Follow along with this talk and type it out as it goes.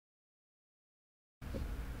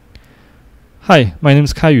Hi, my name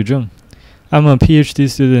is Kai-Yu Zheng. I'm a PhD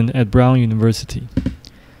student at Brown University.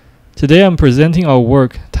 Today I'm presenting our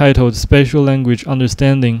work titled Spatial Language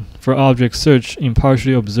Understanding for Object Search in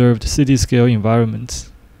Partially Observed City-Scale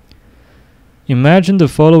Environments. Imagine the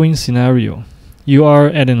following scenario. You are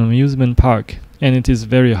at an amusement park and it is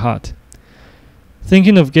very hot.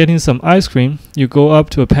 Thinking of getting some ice cream, you go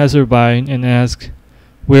up to a passerby and ask,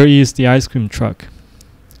 "Where is the ice cream truck?"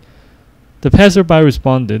 The passerby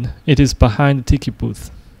responded, "It is behind the ticket booth."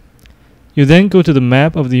 You then go to the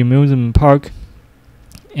map of the amusement park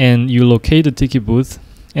and you locate the ticket booth,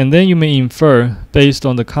 and then you may infer, based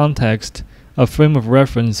on the context, a frame of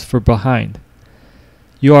reference for behind.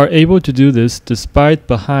 You are able to do this despite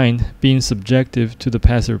behind being subjective to the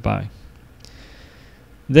passerby.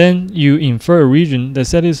 Then you infer a region that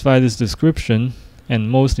satisfies this description, and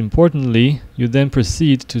most importantly, you then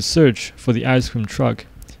proceed to search for the ice cream truck,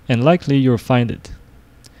 and likely you'll find it.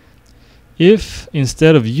 If,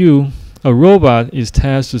 instead of you, a robot is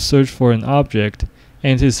tasked to search for an object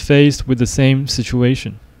and is faced with the same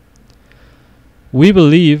situation, we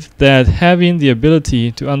believe that having the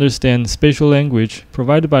ability to understand spatial language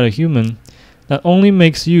provided by the human not only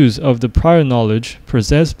makes use of the prior knowledge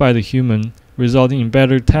possessed by the human, resulting in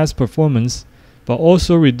better task performance, but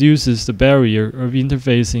also reduces the barrier of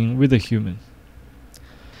interfacing with the human.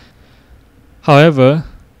 However,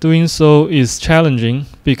 doing so is challenging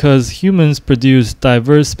because humans produce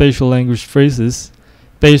diverse spatial language phrases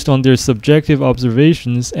based on their subjective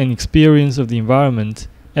observations and experience of the environment,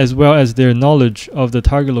 as well as their knowledge of the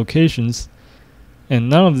target locations, and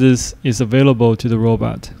none of this is available to the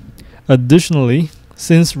robot. Additionally,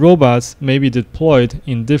 since robots may be deployed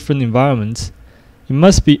in different environments, it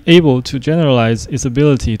must be able to generalize its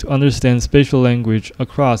ability to understand spatial language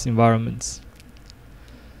across environments.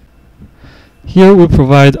 Here we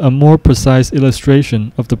provide a more precise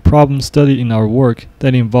illustration of the problem studied in our work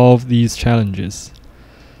that involve these challenges.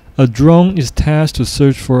 A drone is tasked to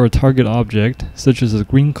search for a target object, such as a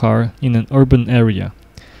green car, in an urban area,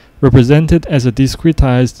 represented as a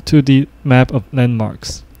discretized 2D map of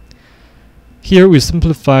landmarks. Here we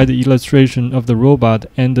simplify the illustration of the robot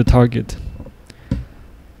and the target.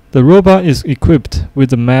 The robot is equipped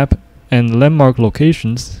with the map and landmark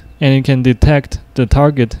locations, and it can detect the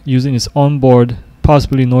target using its onboard,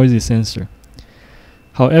 possibly noisy sensor.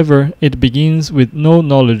 However, it begins with no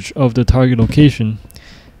knowledge of the target location,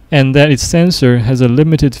 and that its sensor has a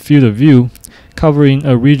limited field of view, covering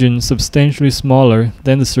a region substantially smaller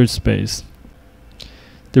than the search space.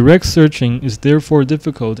 Direct searching is therefore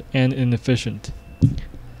difficult and inefficient.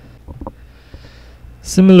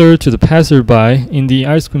 Similar to the passerby in the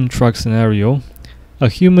ice cream truck scenario, a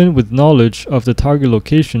human with knowledge of the target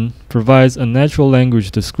location provides a natural language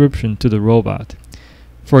description to the robot.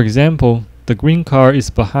 For example, the green car is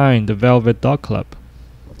behind the Velvet Dog Club.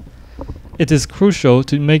 It is crucial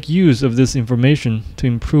to make use of this information to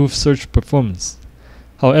improve search performance.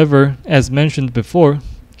 However, as mentioned before,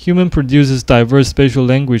 human produces diverse spatial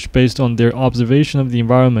language based on their observation of the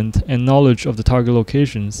environment and knowledge of the target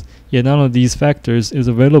locations, yet none of these factors is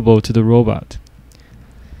available to the robot.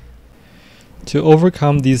 To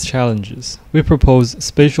overcome these challenges, we propose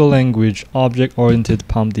Spatial Language Object-Oriented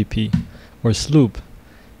PalmDP, or SLOOP,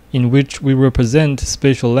 in which we represent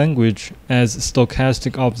spatial language as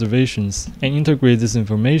stochastic observations and integrate this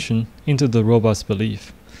information into the robot's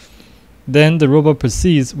belief. Then the robot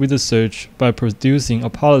proceeds with the search by producing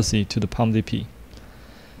a policy to the PalmDP.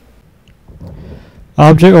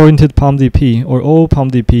 Object-Oriented PalmDP, or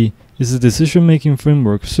OPalmDP, is a decision-making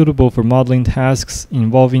framework suitable for modeling tasks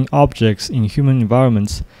involving objects in human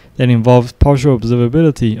environments that involve partial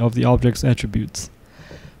observability of the object's attributes.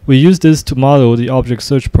 We use this to model the object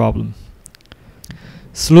search problem.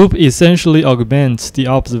 SLOOP essentially augments the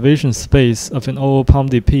observation space of an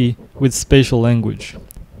OPalmDP with spatial language.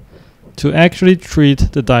 To actually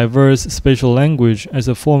treat the diverse spatial language as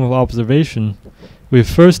a form of observation, we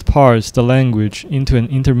first parse the language into an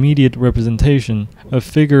intermediate representation of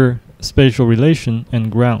figure, spatial relation,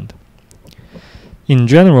 and ground. In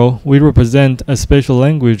general, we represent a spatial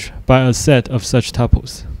language by a set of such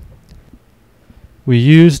tuples. We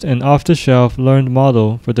used an off-the-shelf learned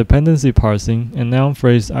model for dependency parsing and noun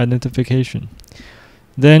phrase identification.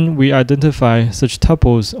 Then we identify such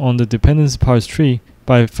tuples on the dependency parse tree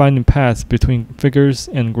by finding paths between figures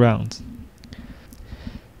and grounds.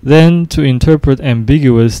 Then, to interpret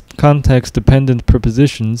ambiguous context-dependent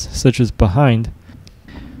prepositions such as behind,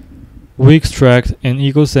 we extract an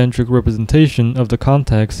egocentric representation of the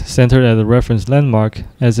context centered at the reference landmark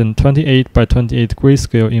as an 28 by 28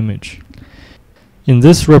 grayscale image. In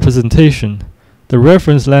this representation, the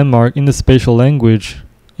reference landmark in the spatial language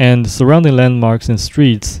and surrounding landmarks and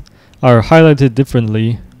streets are highlighted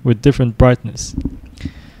differently with different brightness.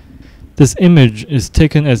 This image is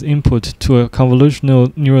taken as input to a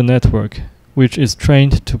convolutional neural network, which is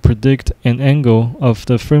trained to predict an angle of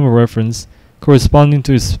the frame of reference corresponding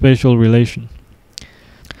to its spatial relation.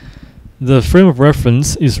 The frame of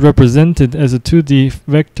reference is represented as a 2D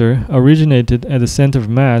vector originated at the center of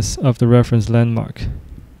mass of the reference landmark.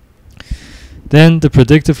 Then the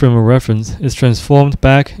predicted frame of reference is transformed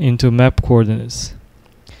back into map coordinates.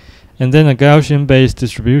 And then a Gaussian-based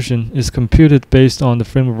distribution is computed based on the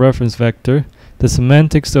frame of reference vector, the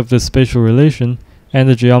semantics of the spatial relation, and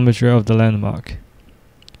the geometry of the landmark.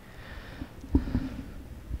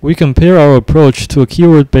 We compare our approach to a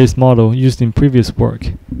keyword-based model used in previous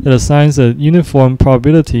work that assigns a uniform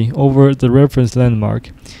probability over the reference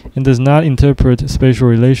landmark and does not interpret spatial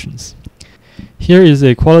relations. Here is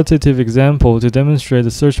a qualitative example to demonstrate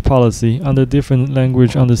the search policy under different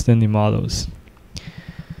language understanding models.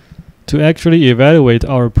 To actually evaluate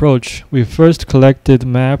our approach, we first collected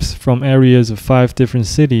maps from areas of 5 different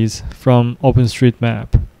cities from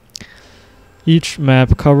OpenStreetMap. Each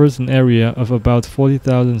map covers an area of about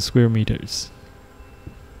 40,000 square meters.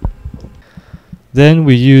 Then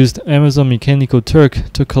we used Amazon Mechanical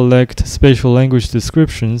Turk to collect spatial language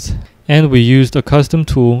descriptions, and we used a custom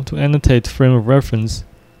tool to annotate frame of reference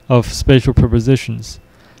of spatial prepositions,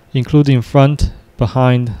 including front,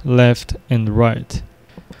 behind, left, and right.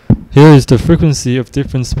 Here is the frequency of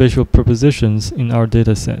different spatial prepositions in our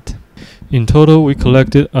dataset. In total, we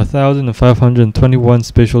collected 1,521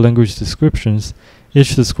 spatial language descriptions,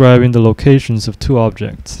 each describing the locations of 2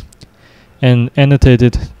 objects, and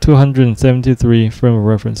annotated 273 frame of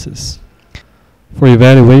references. For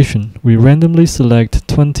evaluation, we randomly select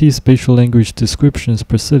 20 spatial language descriptions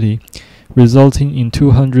per city, resulting in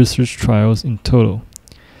 200 search trials in total.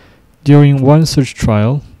 During one search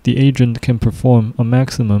trial, the agent can perform a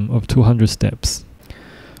maximum of 200 steps.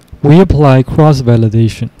 We apply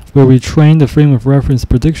cross-validation, where we train the frame of reference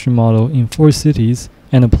prediction model in 4 cities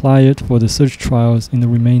and apply it for the search trials in the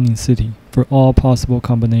remaining city for all possible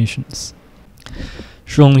combinations.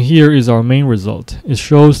 Shown here is our main result. It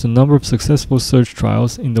shows the number of successful search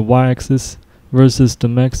trials in the y-axis versus the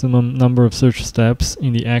maximum number of search steps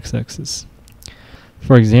in the x-axis.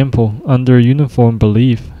 For example, under uniform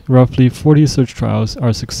belief, roughly 40 search trials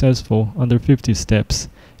are successful under 50 steps,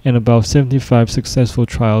 and about 75 successful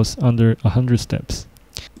trials under 100 steps.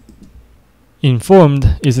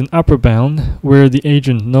 Informed is an upper bound where the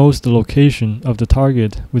agent knows the location of the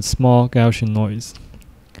target with small Gaussian noise.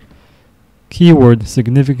 Keyword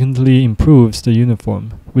significantly improves the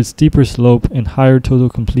uniform with steeper slope and higher total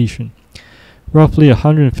completion. Roughly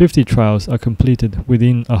 150 trials are completed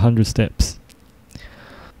within 100 steps.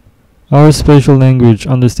 Our spatial language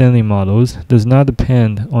understanding models does not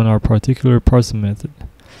depend on our particular parsing method.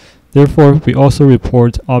 Therefore, we also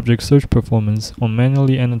report object search performance on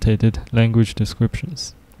manually annotated language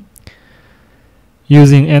descriptions.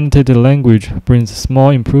 Using annotated language brings small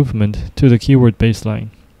improvement to the keyword baseline.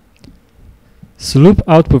 SLOOP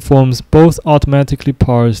outperforms both automatically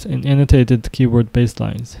parsed and annotated keyword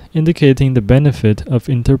baselines, indicating the benefit of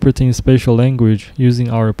interpreting spatial language using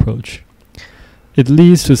our approach. It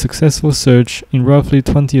leads to successful search in roughly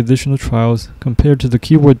 20 additional trials compared to the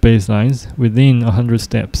keyword baselines within 100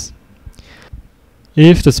 steps.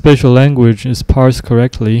 If the spatial language is parsed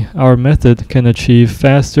correctly, our method can achieve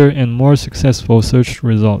faster and more successful search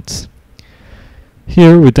results.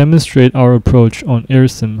 Here we demonstrate our approach on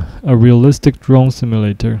AirSim, a realistic drone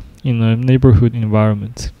simulator in a neighborhood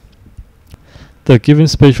environment. The given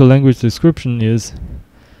spatial language description is: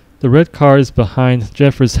 the red car is behind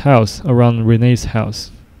Jeffrey's house around Renee's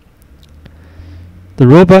house. The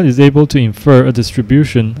robot is able to infer a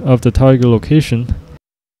distribution of the target location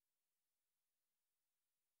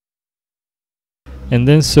and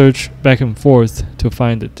then search back and forth to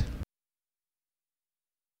find it.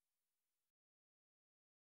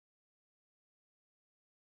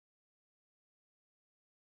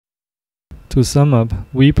 To sum up,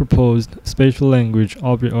 we proposed Spatial Language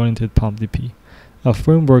Object-Oriented PalmDP, a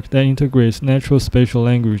framework that integrates natural spatial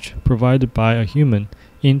language provided by a human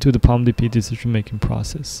into the PalmDP decision-making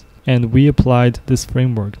process. And we applied this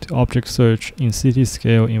framework to object search in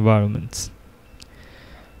city-scale environments.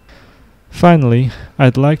 Finally,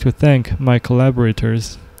 I'd like to thank my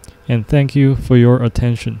collaborators and thank you for your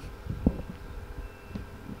attention.